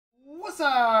What's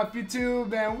up,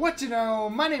 YouTube, and what you know?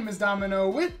 My name is Domino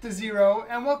with the Zero,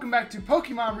 and welcome back to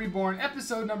Pokemon Reborn,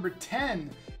 episode number 10.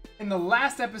 In the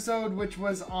last episode, which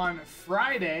was on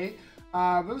Friday,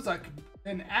 it was like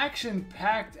an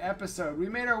action-packed episode. We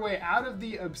made our way out of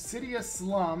the Obsidia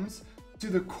slums to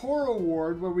the Coral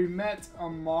Ward, where we met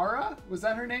Amara. Was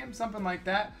that her name? Something like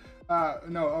that.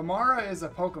 No, Amara is a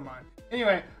Pokemon.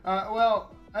 Anyway,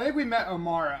 well, I think we met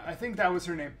Amara. I think that was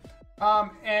her name.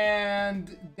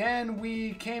 And then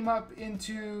we came up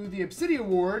into the Obsidia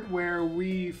Ward where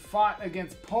we fought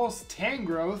against Pulse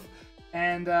Tangrowth,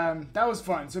 and that was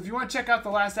fun. So if you want to check out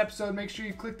the last episode, make sure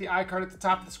you click the iCard at the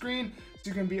top of the screen so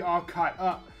you can be all caught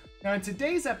up. Now in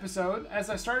today's episode,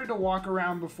 as I started to walk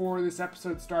around before this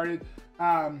episode started,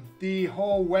 the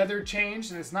whole weather changed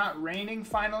and it's not raining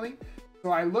finally. So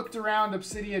I looked around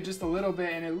Obsidia just a little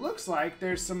bit and it looks like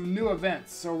there's some new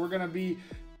events. So we're going to be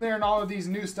clearing all of these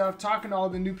new stuff, talking to all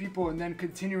the new people, and then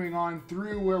continuing on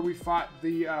through where we fought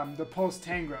the Pulse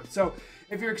Tangrowth. So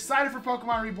if you're excited for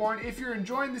Pokemon Reborn, if you're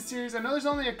enjoying this series, I know there's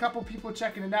only a couple people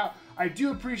checking it out. I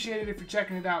do appreciate it if you're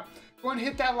checking it out. Go and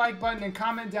hit that like button and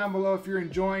comment down below if you're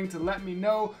enjoying, to let me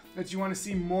know that you want to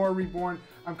see more Reborn.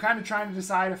 I'm kind of trying to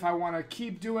decide if I want to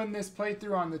keep doing this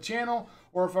playthrough on the channel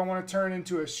or if I want to turn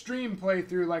into a stream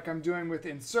playthrough like I'm doing with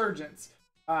Insurgents.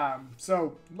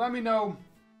 So let me know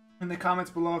in the comments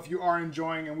below if you are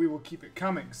enjoying, and we will keep it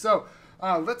coming. So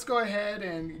let's go ahead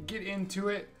and get into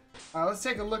it. Let's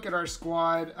take a look at our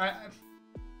squad.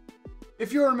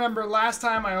 If you remember last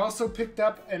time, I also picked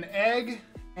up an egg,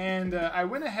 and I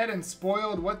went ahead and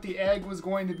spoiled what the egg was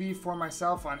going to be for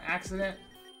myself on accident.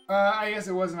 I guess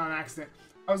it wasn't on accident.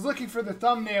 I was looking for the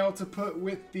thumbnail to put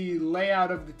with the layout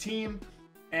of the team,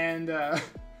 and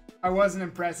I wasn't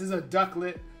impressed. This is a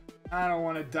ducklet. I don't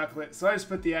want a ducklet, so I just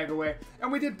put the egg away.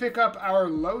 And we did pick up our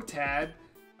Lotad.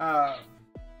 So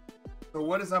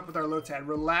what is up with our Lotad?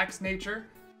 Relaxed nature,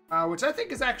 which I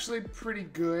think is actually pretty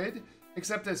good,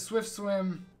 except that Swift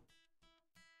Swim,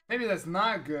 maybe that's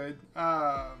not good.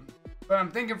 But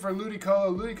I'm thinking for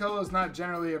Ludicolo. Ludicolo is not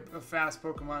generally a fast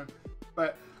Pokemon,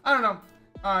 but I don't know.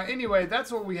 Anyway,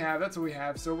 that's what we have. That's what we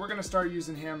have. So we're gonna start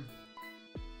using him.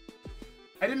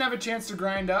 I didn't have a chance to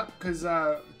grind up because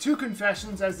two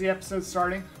confessions as the episode's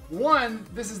starting. One,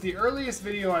 this is the earliest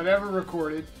video I've ever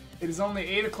recorded. It is only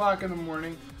 8 o'clock in the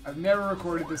morning. I've never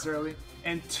recorded this early.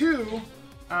 And two,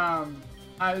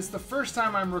 it's the first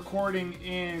time I'm recording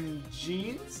in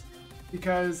jeans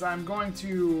because I'm going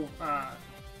to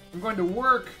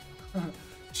work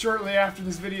shortly after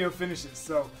this video finishes.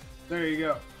 So there you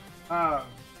go.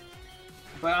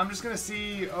 But I'm just gonna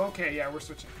see. Okay, yeah, we're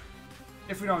switching.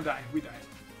 If we don't die, we die.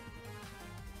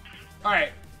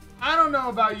 Alright, I don't know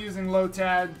about using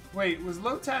Lotad. Wait, was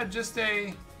Lotad just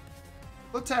a...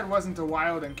 Lotad wasn't a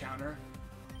wild encounter.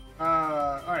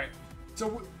 Alright,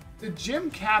 so the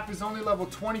gym cap is only level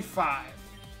 25,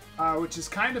 which is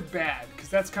kind of bad, because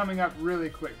that's coming up really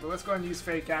quick. But let's go ahead and use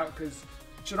Fake Out, because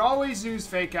you should always use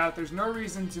Fake Out. There's no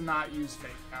reason to not use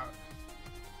Fake Out.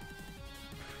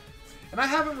 And I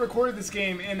haven't recorded this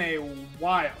game in a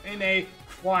while.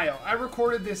 I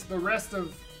recorded this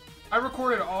I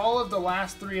recorded all of the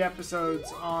last 3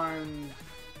 episodes on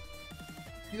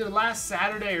either last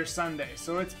Saturday or Sunday.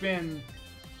 So it's been,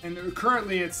 and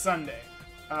currently it's Sunday.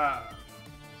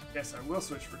 Yes, I will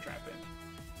switch for Trap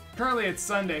In. Currently it's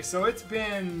Sunday, so it's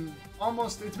been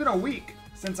a week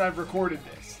since I've recorded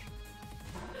this.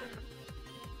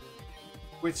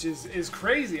 Which is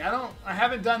crazy. I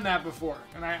haven't done that before,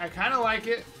 and I kind of like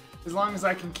it as long as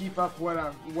I can keep up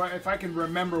if I can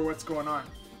remember what's going on.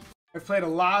 I've played a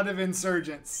lot of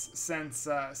Insurgents since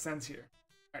here.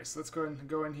 All right, so let's go ahead and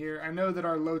go in here. I know that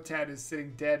our Lotad is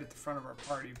sitting dead at the front of our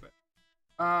party, but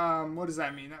what does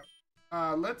that mean?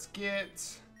 Let's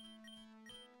switch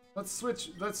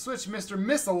Mr.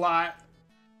 Miss-a-Lot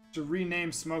to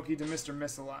rename Smokey to Mr.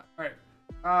 Miss-a-Lot. All right.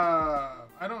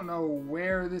 I don't know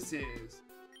where this is.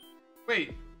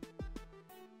 Wait.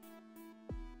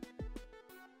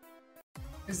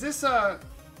 Is this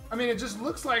I mean, it just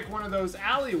looks like one of those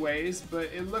alleyways, but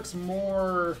it looks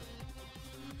more...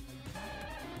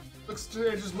 it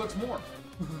just looks more.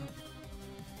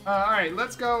 Alright,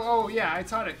 let's go. Oh, yeah, I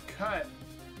taught it cut.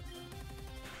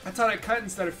 I taught it cut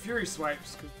instead of Fury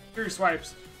Swipes, because Fury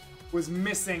Swipes was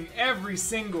missing every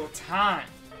single time.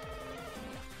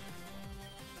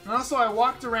 And also, I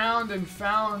walked around and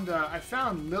found, I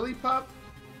found Lillipup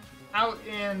out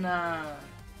in,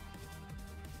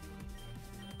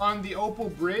 on the Opal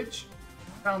Bridge.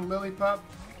 Found Lillipup.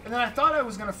 And then I thought I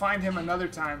was going to find him another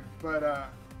time, but,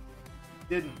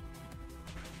 didn't.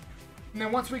 And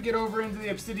then once we get over into the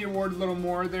Obsidia Ward a little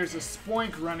more, there's a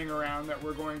Spoink running around that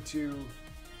we're going to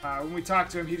When we talk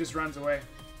to him, he just runs away.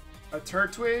 A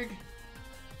Turtwig.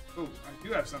 Oh, I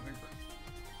do have something for him.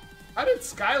 How did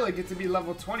Skyla get to be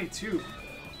level 22?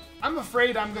 I'm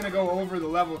afraid I'm going to go over the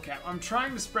level cap. I'm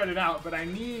trying to spread it out, but I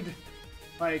need,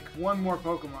 like, one more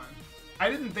Pokemon. I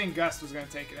didn't think Gust was going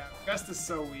to take it out. Gust is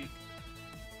so weak.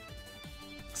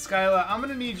 Skyla, I'm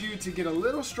going to need you to get a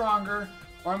little stronger,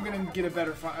 or I'm going to get a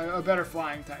better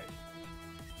flying type.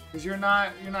 Because you're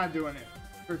not doing it.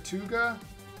 Tortuga?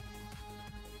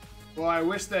 Well, I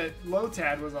wish that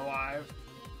Lotad was alive.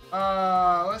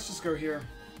 Let's just go here.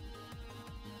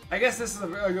 I guess this is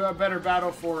a better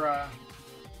battle for,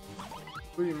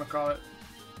 what do you call it?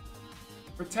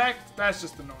 Protect? That's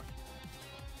just annoying.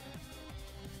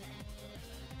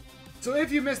 So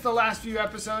if you missed the last few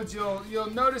episodes,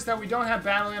 you'll notice that we don't have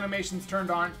battle animations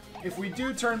turned on. If we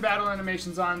do turn battle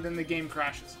animations on, then the game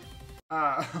crashes.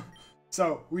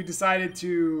 So we decided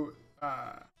to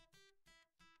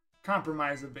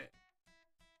compromise a bit.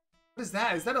 What is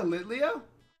that? Is that a Litleo?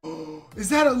 Oh, is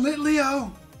that a Litleo?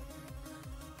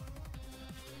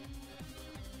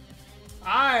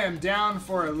 I am down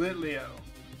for a Litleo.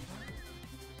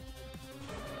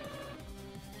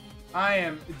 I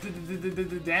am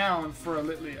down for a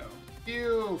Litleo.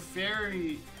 Ew,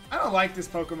 fairy. I don't like this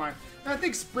Pokemon. I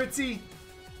think Spritzy,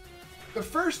 the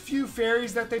first few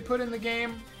fairies that they put in the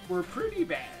game were pretty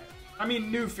bad. I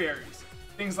mean, new fairies.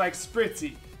 Things like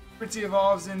Spritzy. Spritzy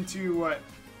evolves into what?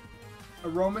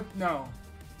 No.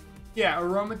 Yeah,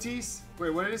 Aromatisse.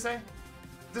 Wait, what did it say?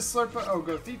 This Slurpa? Oh,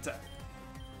 Gothita.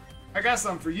 I got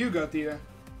something for you, Gothita.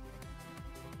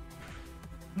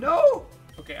 No!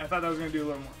 Okay, I thought that was going to do a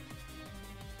little more.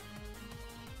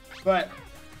 But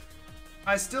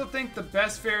I still think the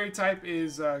best fairy type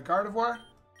is Gardevoir.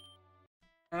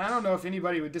 And I don't know if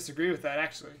anybody would disagree with that,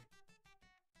 actually.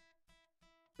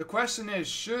 The question is,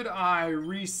 should I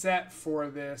reset for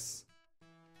this?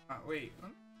 Wait,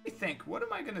 let me think. What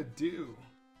am I going to do?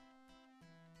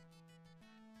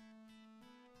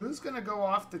 Who's going to go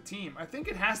off the team? I think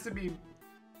it has to be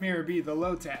Mirror B, the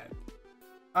Lotad.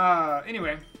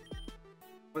 Anyway,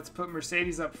 let's put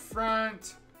Mercedes up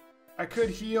front. I could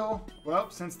heal.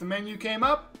 Well, since the menu came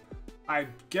up, I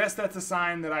guess that's a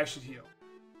sign that I should heal.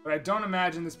 But I don't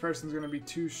imagine this person's going to be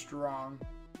too strong.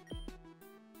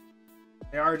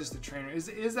 They are just a trainer. Is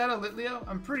that a Litleo?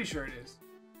 I'm pretty sure it is.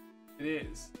 It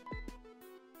is.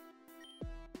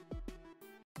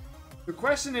 The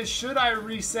question is, should I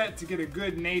reset to get a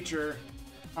good nature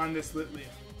on this Litleo?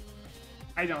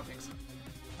 I don't think so.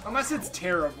 Unless it's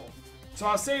terrible. So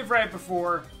I'll save right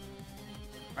before.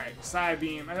 Alright,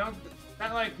 Psybeam.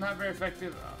 Not very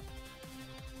effective.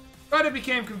 But it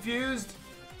became confused.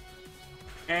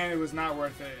 And it was not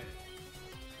worth it.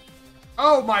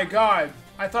 Oh my god!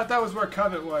 I thought that was where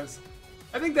Covet was.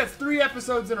 I think that's 3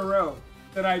 episodes in a row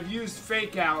that I've used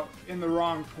Fake Out in the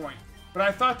wrong point. But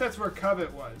I thought that's where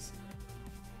Covet was.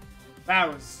 That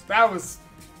was...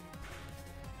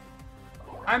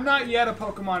 I'm not yet a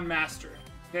Pokemon master.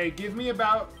 Okay, give me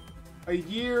about a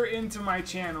year into my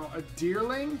channel. A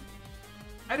Deerling?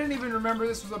 I didn't even remember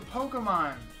this was a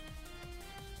Pokemon.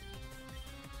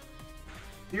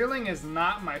 Deerling is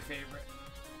not my favorite.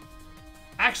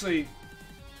 Actually,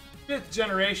 5th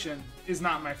generation is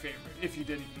not my favorite, if you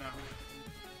didn't know.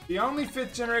 The only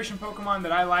 5th generation Pokemon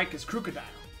that I like is Crocodile.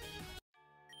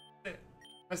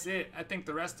 That's it. I think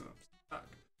the rest of them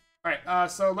suck.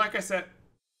 Alright, so like I said...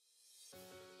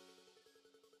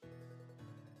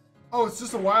 Oh, it's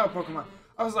just a wild Pokemon.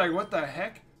 I was like, what the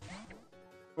heck?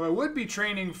 Well, I would be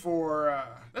training for...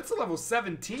 that's a level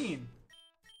 17.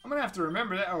 I'm gonna have to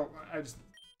remember that. Oh, I just...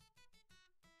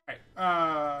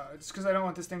 Alright, just because I don't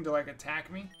want this thing to, like,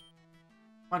 attack me.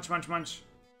 Munch, munch, munch.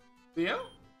 Leo?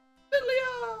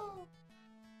 Leo!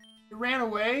 It ran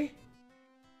away?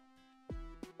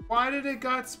 Why did it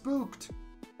got spooked?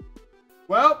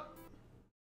 Well,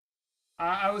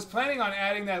 I was planning on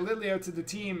adding that Litleo to the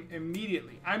team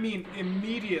immediately. I mean,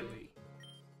 immediately.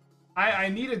 I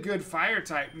need a good fire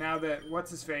type now that,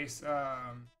 what's-his-face,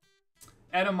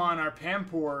 Edamon, our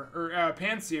Pampor, or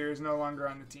Panseer is no longer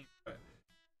on the team. But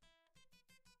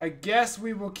I guess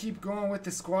we will keep going with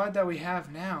the squad that we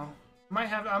have now.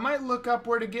 I might look up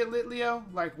where to get Litleo,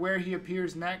 like where he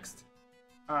appears next.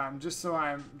 Just so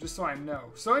I know.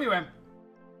 So anyway,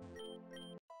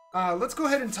 let's go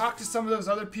ahead and talk to some of those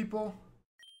other people.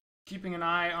 Keeping an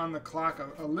eye on the clock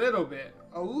a little bit.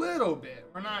 A little bit.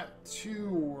 We're not too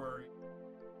worried.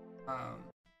 I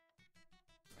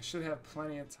should have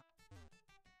plenty of time.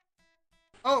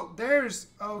 Oh, there's...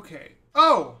 Okay.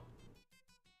 Oh!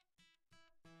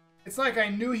 It's like I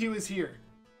knew he was here.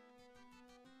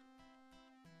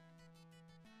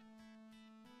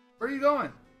 Where are you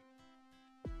going?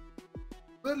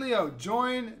 Litleo,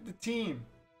 join the team.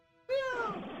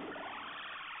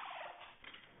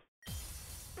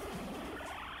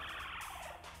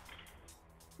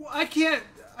 Well, I can't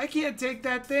take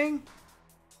that thing.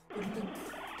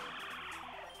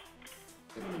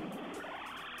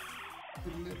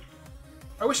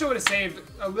 I wish I would have saved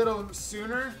a little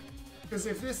sooner, because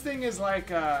if this thing is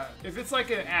like, if it's like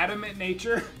an adamant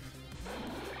nature,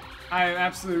 I am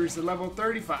absolutely reset. Level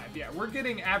 35. Yeah, we're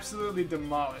getting absolutely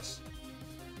demolished.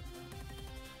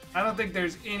 I don't think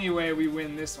there's any way we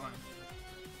win this one.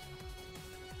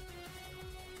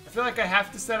 I feel like I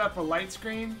have to set up a light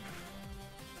screen.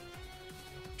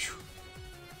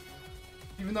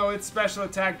 Even though its special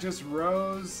attack just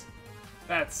rose.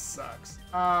 That sucks.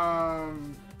 I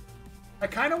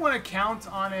kind of want to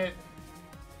count on it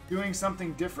doing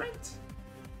something different.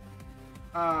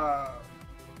 Because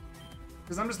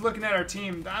I'm just looking at our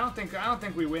team. I don't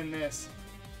think we win this.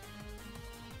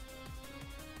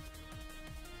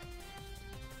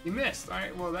 He missed. All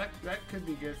right. Well, that could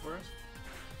be good for us.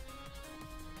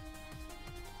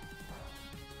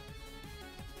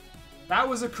 That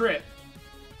was a crit.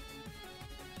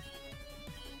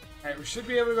 All right, we should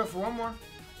be able to go for one more.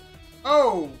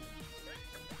 Oh!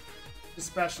 The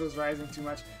special is rising too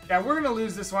much. Yeah, we're gonna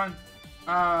lose this one.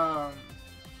 We're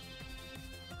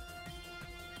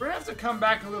gonna have to come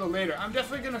back a little later. I'm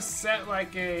definitely gonna set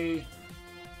like a...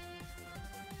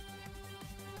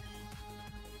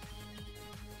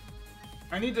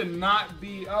 I need to not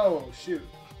be... Oh, shoot.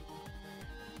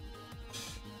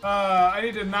 I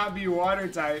need to not be water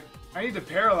type. I need to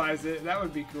paralyze it. That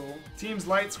would be cool. Team's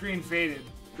light screen faded.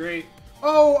 Great.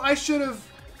 Oh, I should have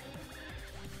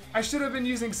been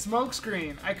using smoke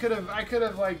screen. I could have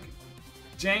like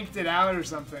janked it out or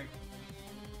something.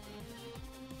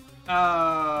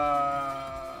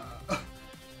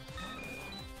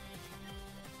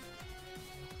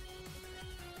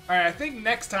 Alright, I think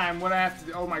next time what I have to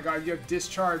do... Oh my god, you have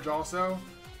discharge also?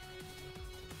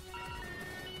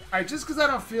 Alright, just because I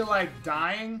don't feel like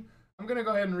dying, I'm going to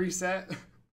go ahead and reset.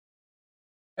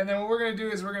 And then what we're going to do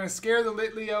is we're going to scare the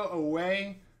Litleo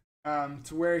away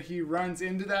to where he runs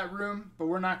into that room. But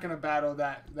we're not going to battle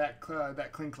that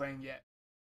Cling Clang yet.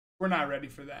 We're not ready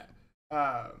for that.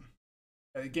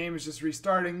 The game is just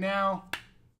restarting now.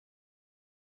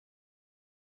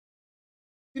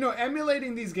 You know,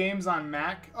 emulating these games on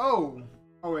Mac... Oh,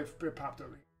 it popped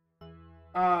over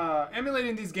here.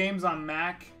 Emulating these games on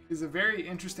Mac is a very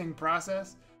interesting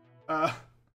process. You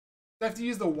have to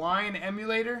use the Wine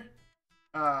emulator.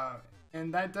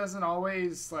 And that doesn't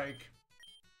always, like...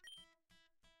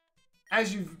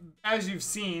 As you've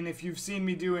seen, if you've seen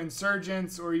me do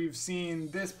Insurgents or you've seen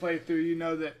this playthrough, you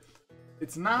know that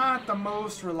it's not the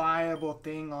most reliable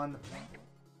thing on the planet.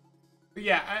 But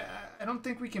yeah, I don't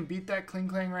think we can beat that Cling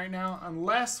Clang right now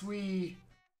unless we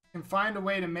can find a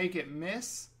way to make it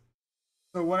miss.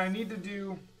 So what I need to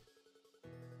do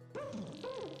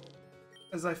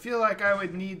is I feel like I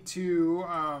would need to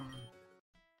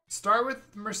start with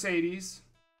Mercedes,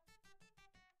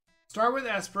 start with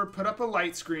Esper, put up a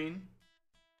light screen,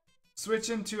 switch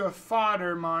into a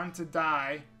Foddermon to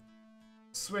die,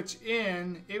 switch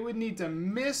in, it would need to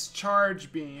miss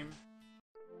Charge Beam,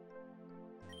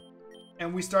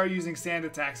 and we start using sand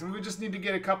attacks, and we would just need to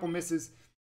get a couple misses.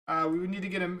 We would need to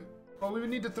get we would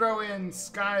need to throw in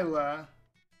Skyla,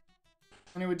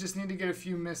 and it would just need to get a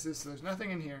few misses, so there's nothing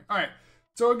in here. Alright,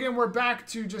 so again, we're back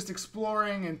to just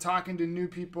exploring and talking to new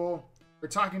people. We're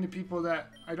talking to people that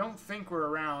I don't think were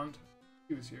around.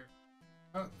 She was here.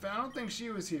 I don't think she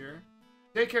was here.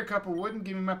 Daycare couple wouldn't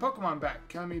give me my Pokemon back.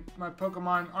 Telling me my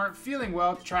Pokemon aren't feeling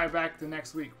well to try back the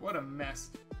next week. What a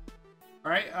mess.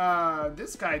 Alright,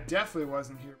 this guy definitely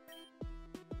wasn't here.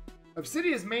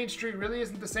 Obsidia's main street really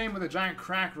isn't the same with a giant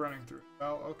crack running through.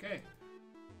 Well, okay.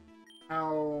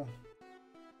 How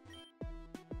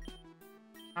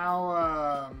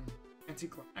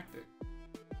anticlimactic.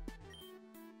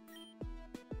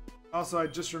 Also, I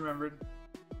just remembered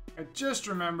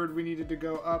we needed to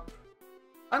go up.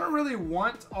 I don't really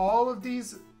want all of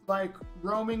these, like,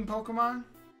 roaming Pokemon,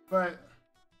 but...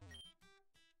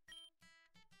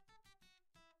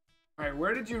 Alright,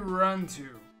 where did you run to?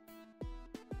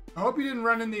 I hope you didn't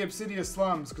run in the Obsidia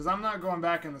slums, because I'm not going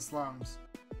back in the slums.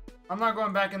 I'm not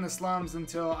going back in the slums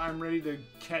until I'm ready to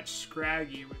catch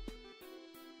Scraggy.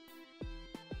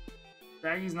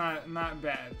 Scraggy's not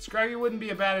bad. Scraggy wouldn't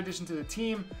be a bad addition to the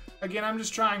team. Again, I'm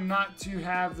just trying not to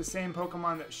have the same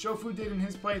Pokemon that Shofu did in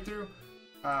his playthrough.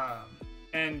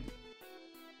 And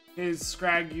his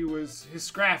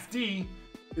Scrafty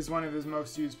is one of his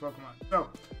most used Pokemon. So,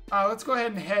 let's go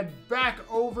ahead and head back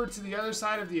over to the other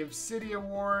side of the Obsidia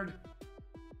Ward.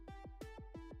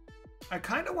 I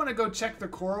kind of want to go check the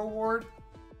Coral Ward.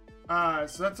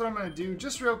 So that's what I'm going to do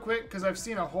just real quick because I've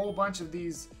seen a whole bunch of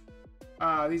these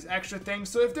extra things.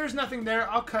 So if there's nothing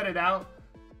there, I'll cut it out.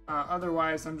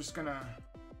 Otherwise, I'm just going to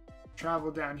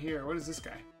travel down here. What is this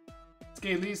guy? This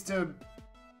guy leads to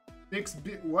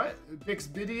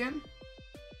Bixbidian?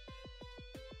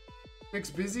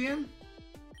 Bixbizian?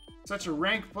 Such a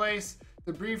rank place.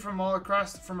 Debris from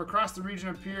across the region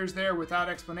appears there without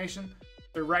explanation.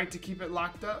 They're right to keep it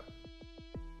locked up.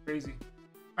 Crazy.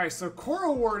 Alright, so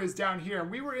Coral Ward is down here,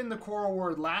 and we were in the Coral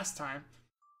Ward last time,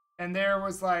 and there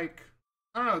was like,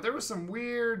 I don't know, there was some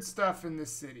weird stuff in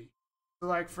this city. So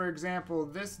like, for example,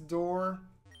 this door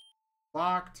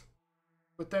locked,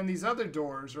 but then these other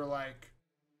doors are like,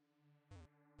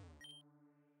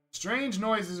 strange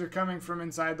noises are coming from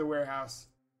inside the warehouse.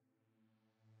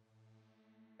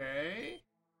 Okay.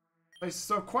 Place is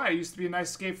so quiet. It used to be a nice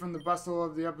escape from the bustle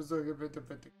of the episode.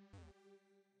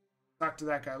 Talked to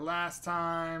that guy last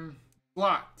time.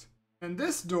 Blocked. And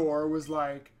this door was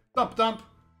like, thump thump.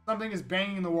 Something is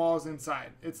banging the walls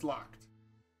inside. It's locked.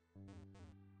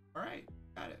 Alright,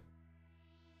 got it.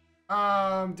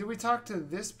 Did we talk to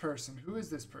this person? Who is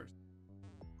this person?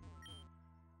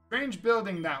 Strange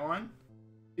building, that one.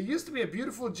 It used to be a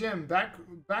beautiful gym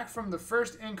back from the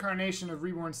first incarnation of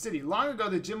Reborn City. Long ago,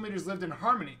 the gym leaders lived in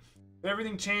harmony. But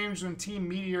everything changed when Team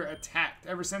Meteor attacked.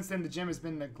 Ever since then, the gym has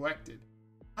been neglected.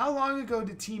 How long ago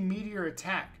did Team Meteor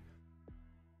attack?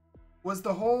 Was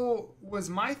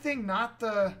my thing not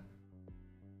the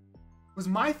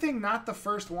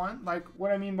first one? Like,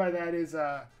 what I mean by that is,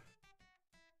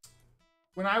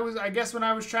 when I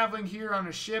was traveling here on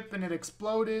a ship and it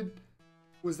exploded,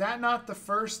 was that not the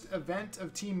first event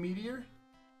of Team Meteor?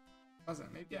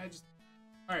 Wasn't. Maybe I just...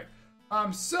 Alright.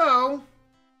 So...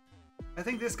 I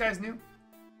think this guy's new.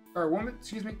 Or woman,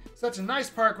 excuse me. Such a nice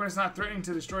park when it's not threatening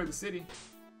to destroy the city.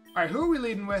 Alright, who are we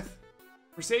leading with?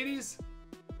 Mercedes?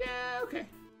 Yeah, okay.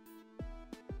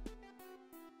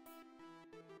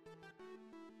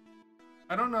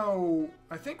 I don't know.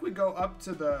 I think we go up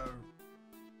to the...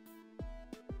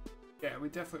 Yeah, we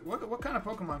definitely... What kind of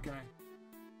Pokemon can I...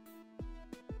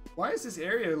 Why is this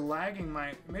area lagging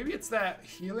my... Maybe it's that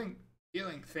healing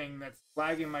thing that's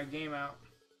lagging my game out.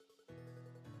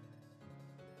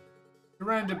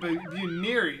 Run to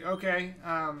Buniri. Okay.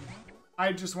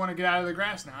 I just want to get out of the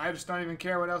grass now. I just don't even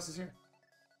care what else is here.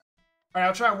 Alright,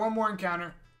 I'll try one more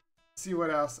encounter. See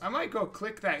what else. I might go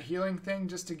click that healing thing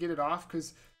just to get it off,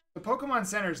 because the Pokemon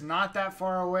Center is not that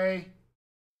far away.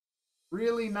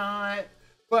 Really not.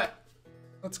 But,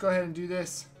 let's go ahead and do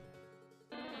this.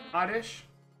 Oddish.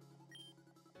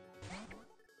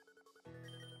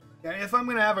 Yeah, if I'm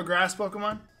going to have a grass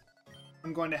Pokemon,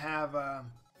 I'm going to have...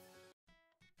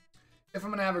 If I'm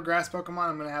going to have a grass Pokemon,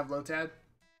 I'm going to have Lotad.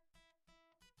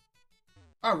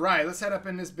 Alright, let's head up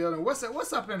in this building.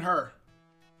 What's up in her?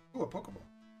 Ooh, a Pokeball.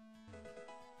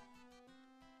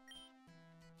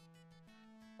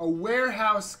 A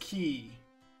warehouse key.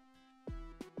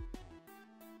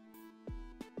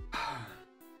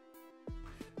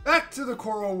 Back to the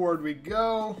Coral Ward we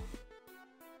go.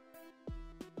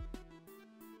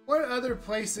 What other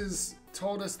places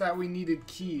told us that we needed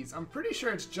keys? I'm pretty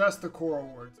sure it's just the Coral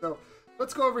Ward. So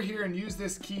let's go over here and use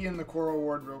this key in the Coral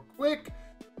Ward real quick.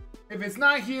 If it's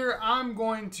not here, I'm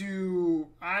going to...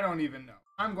 I don't even know.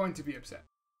 I'm going to be upset.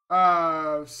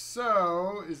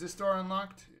 So, is this door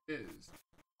unlocked? It is.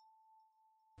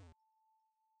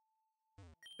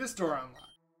 This door unlocked.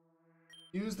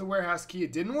 Use the warehouse key.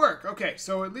 It didn't work. Okay,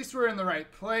 so at least we're in the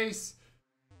right place.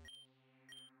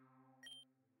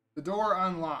 The door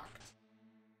unlocked.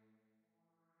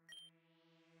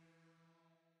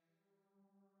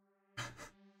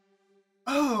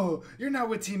 Oh, you're not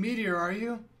with Team Meteor, are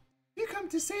you? You come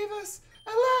to save us?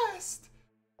 At last!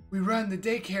 We run the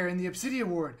daycare in the Obsidia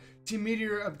Ward. Team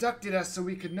Meteor abducted us so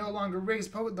we could no longer raise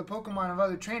the Pokemon of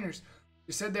other trainers.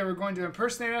 They said they were going to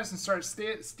impersonate us and start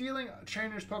stealing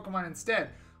trainers' Pokemon instead.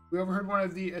 We overheard one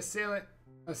of the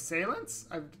assailants?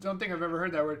 I don't think I've ever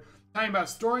heard that word. Talking about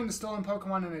storing the stolen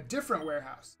Pokemon in a different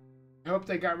warehouse. I hope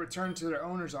they got returned to their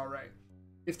owners all right.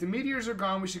 If the meteors are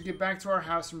gone, we should get back to our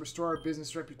house and restore our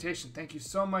business reputation. Thank you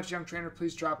so much, young trainer.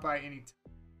 Please drop by anytime.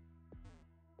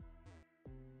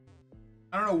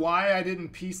 I don't know why I didn't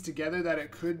piece together that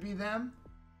it could be them.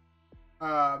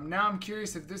 Now I'm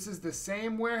curious if this is the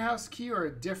same warehouse key or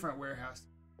a different warehouse.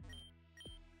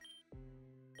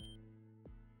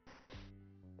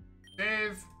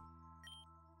 Save.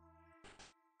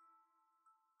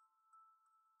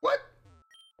 What?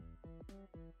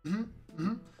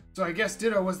 So I guess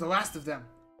Ditto was the last of them.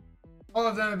 All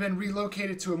of them have been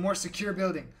relocated to a more secure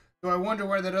building, though I wonder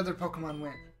where that other Pokemon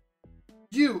went.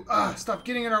 You! Stop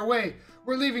getting in our way!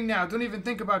 We're leaving now. Don't even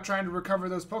think about trying to recover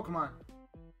those Pokemon.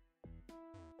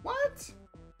 What?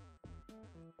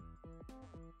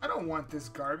 I don't want this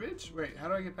garbage. Wait, how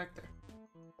do I get back there?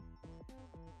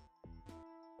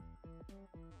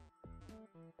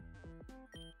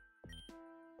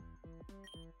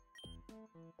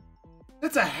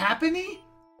 That's a Happiny?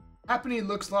 Happiny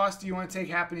looks lost. Do you want to take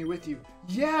Happiny with you?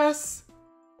 Yes!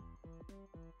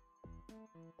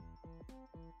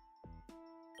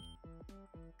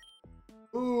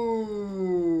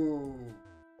 Ooh.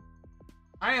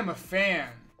 I am a fan.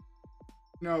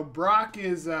 No, Brock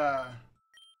is,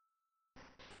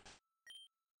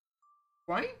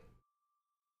 White?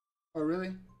 Oh,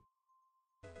 really?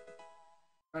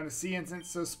 Found a sea instance.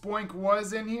 So Spoink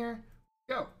was in here?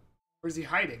 Go. Where's he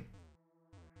hiding?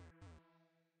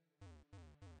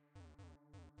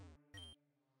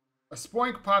 A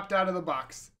Spoink popped out of the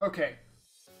box. Okay.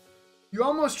 You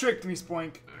almost tricked me,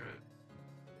 Spoink.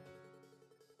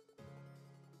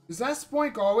 Is that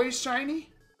Spoink always shiny?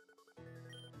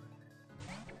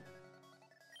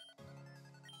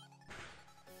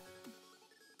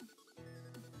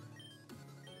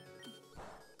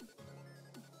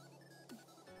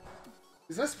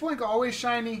 Is that Spoink always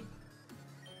shiny?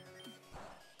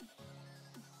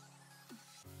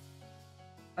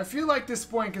 I feel like this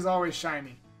Spoink is always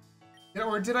shiny.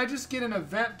 Or did I just get an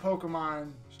event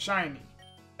Pokemon shiny?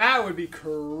 That would be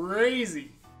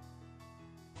crazy.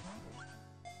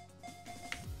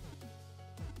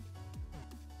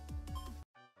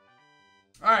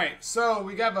 Alright, so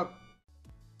we got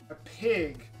a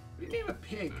pig. What do you name a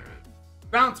pig?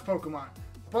 Bounce Pokemon.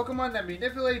 Pokemon that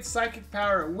manipulates psychic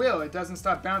power at will. It doesn't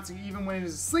stop bouncing even when it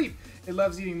is asleep. It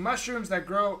loves eating mushrooms that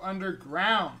grow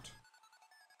underground.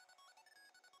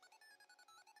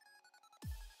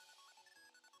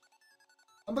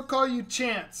 I'm gonna call you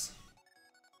Chance.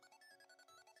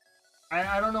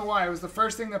 I don't know why. It was the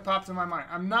first thing that popped in my mind.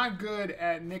 I'm not good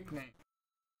at nicknames.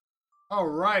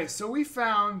 Alright, so we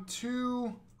found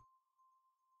two...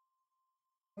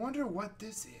 I wonder what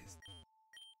this is.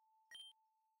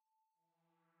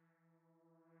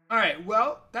 Alright,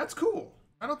 well, that's cool.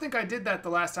 I don't think I did that the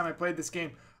last time I played this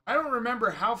game. I don't remember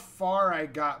how far I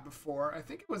got before. I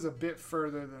think it was a bit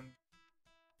further than...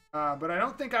 but I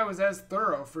don't think I was as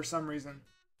thorough for some reason.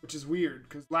 Which is weird,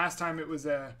 because last time it was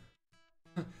a...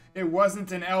 it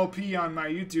wasn't an LP on my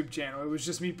YouTube channel. It was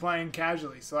just me playing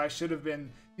casually. So I should have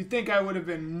been... You'd think I would have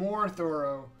been more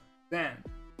thorough then.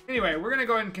 Anyway, we're going to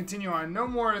go ahead and continue on. No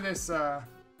more of this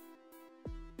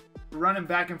running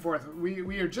back and forth.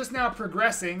 We are just now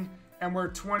progressing, and we're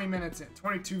 20 minutes in.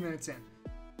 22 minutes in.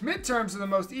 Midterms are the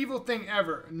most evil thing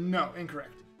ever. No,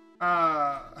 incorrect.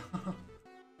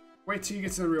 Wait till you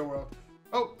get to the real world.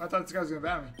 Oh, I thought this guy was going to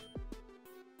bat me.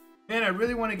 Man, I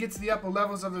really want to get to the upper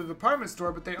levels of the department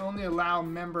store, but they only allow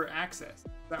member access.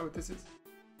 Is that what this is?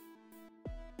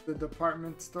 The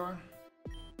department store?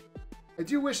 I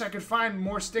do wish I could find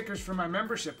more stickers for my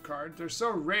membership card. They're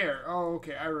so rare. Oh,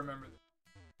 okay, I remember this.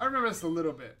 I remember this a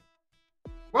little bit.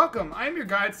 Welcome, I am your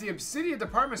guide to the Obsidia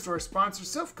department store sponsor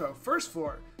Silphco, first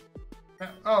floor.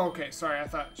 Oh, okay, sorry, I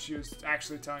thought she was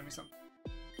actually telling me something.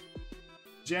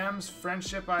 Gems,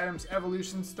 friendship items,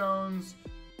 evolution stones,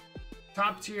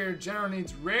 top tier, general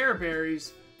needs, rare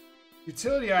berries,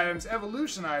 utility items,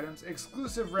 evolution items,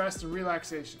 exclusive rest and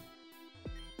relaxation.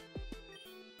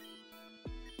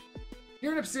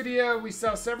 Here in Obsidia, we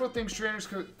sell several things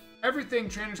everything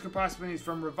trainers could possibly need,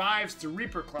 from revives to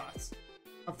reaper cloths.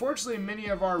 Unfortunately, many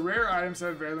of our rare items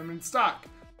have very limited stock.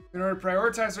 In order to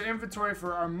prioritize our inventory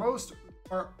for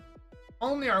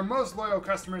only our most loyal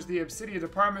customers, the Obsidia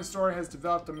department store has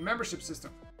developed a membership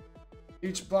system.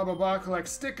 Each blah blah blah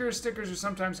collects stickers. Stickers are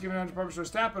sometimes given out to department store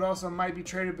staff, but also might be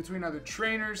traded between other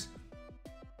trainers.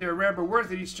 They are rare but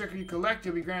worth it. Each sticker you collect,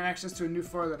 you'll be granted access to a new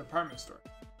floor of the department store.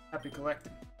 Happy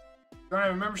collecting. Don't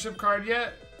have a membership card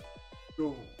yet?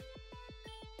 Cool.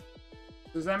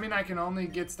 Does that mean I can only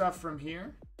get stuff from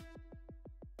here?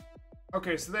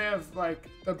 Okay, so they have like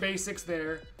the basics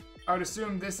there. I would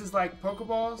assume this is like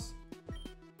Pokeballs.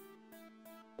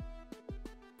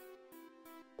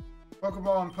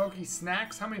 Pokeball and Poke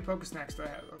Snacks. How many Poke Snacks do I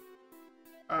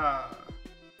have?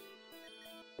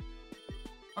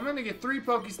 I'm gonna get 3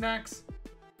 Poke Snacks.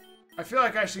 I feel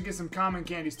like I should get some common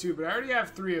candies too, but I already have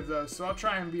 3 of those, so I'll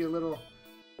try and be a little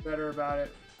better about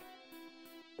it.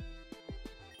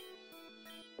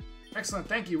 Excellent,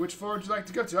 thank you. Which floor would you like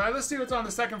to go to? All right, let's see what's on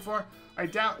the second floor. I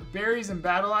doubt berries and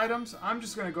battle items. I'm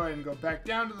just gonna go ahead and go back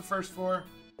down to the first floor.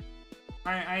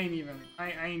 I ain't even. All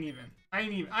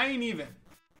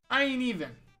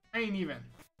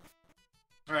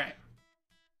right.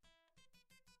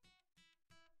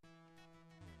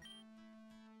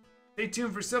 Stay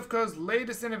tuned for Silphco's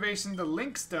latest innovation, the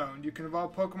Link Stone. You can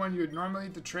evolve Pokemon you would normally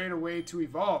need to trade away to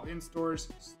evolve in stores.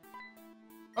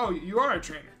 Oh, you are a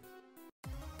trainer.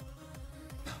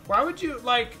 Why would you,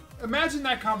 like, imagine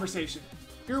that conversation.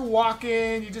 You're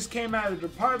walking, you just came out of the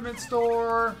department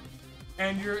store,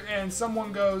 and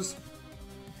someone goes,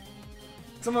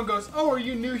 oh, are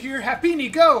you new here?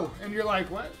 Happini, go! And you're like,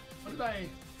 what? What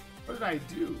did I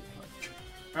do?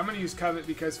 I'm gonna use Covet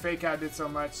because Fake Out did so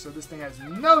much, so this thing has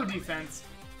no defense.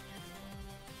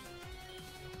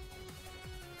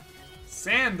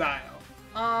 Sandile.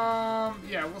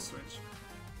 Yeah, we'll switch.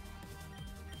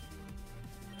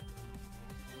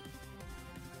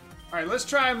 Alright, let's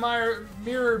try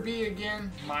Mirror B again.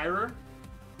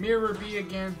 Mirror B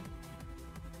again.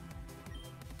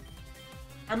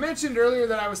 I mentioned earlier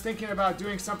that I was thinking about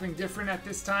doing something different at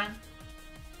this time.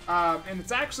 And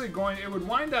it's actually it would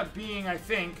wind up being, I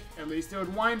think, at least, it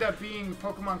would wind up being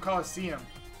Pokemon Coliseum.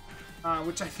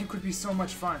 Which I think would be so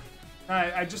much fun.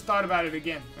 I just thought about it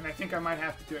again, and I think I might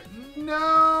have to do it.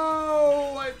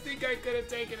 No! I think I could have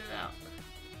taken it out.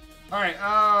 Alright,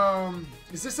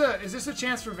 is this a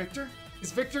chance for Victor?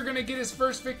 Is Victor gonna get his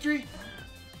first victory?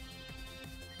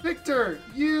 Victor,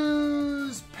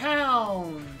 use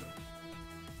Pound!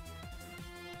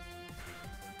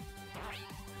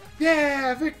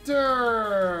 Yeah,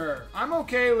 Victor! I'm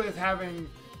okay with having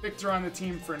Victor on the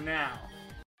team for now.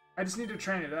 I just need to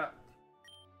train it up.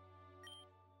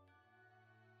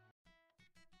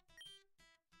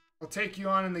 I'll take you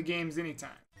on in the games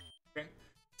anytime. Okay.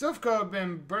 Silphco have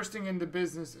been bursting into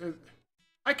business.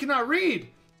 I cannot read!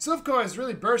 Silphco has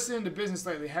really bursted into business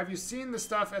lately. Have you seen the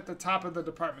stuff at the top of the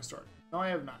department store? No, I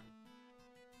have not.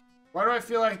 Why do I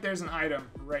feel like there's an item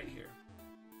right here?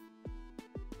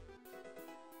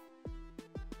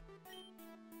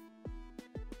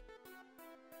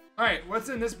 Alright, what's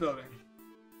in this building?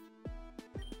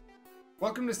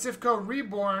 Welcome to Silphco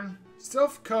Reborn.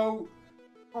 Silphco...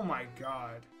 Oh my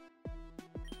god.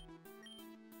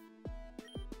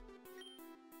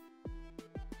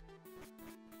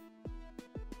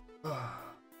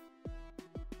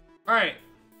 Alright.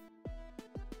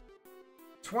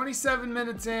 27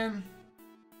 minutes in.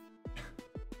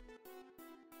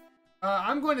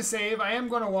 I'm going to save. I am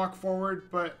going to walk forward,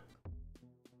 but...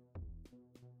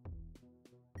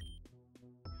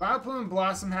 Vileplume and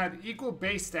Blossom had equal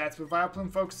base stats, but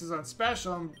Vileplume focuses on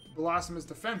special and Blossom is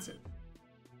defensive.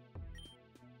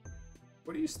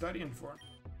 What are you studying for?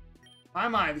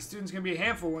 My, these students can be a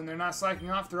handful when they're not slacking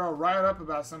off. They're all riled up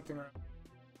about something.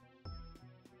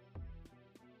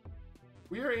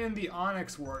 We are in the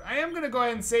Onyx Ward. I am going to go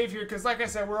ahead and save here because, like I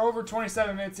said, we're over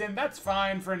 27 minutes in. That's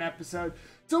fine for an episode.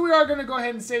 So we are going to go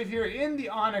ahead and save here in the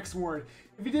Onyx Ward.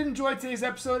 If you did enjoy today's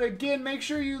episode, again, make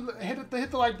sure you hit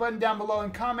the like button down below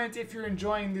and comment if you're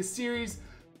enjoying this series.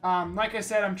 Like I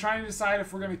said, I'm trying to decide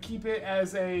if we're going to keep it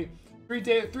as a 3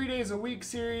 days a week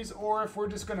series or if we're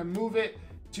just going to move it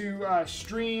to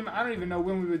stream. I don't even know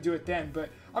when we would do it then, but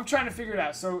I'm trying to figure it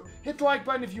out. So hit the like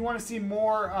button if you want to see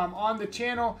more on the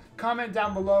channel. Comment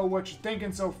down below what you're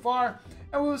thinking so far.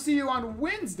 And we will see you on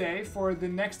Wednesday for the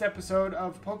next episode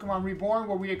of Pokemon Reborn,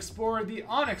 where we explore the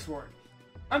Onyx Ward.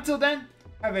 Until then,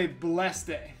 have a blessed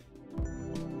day.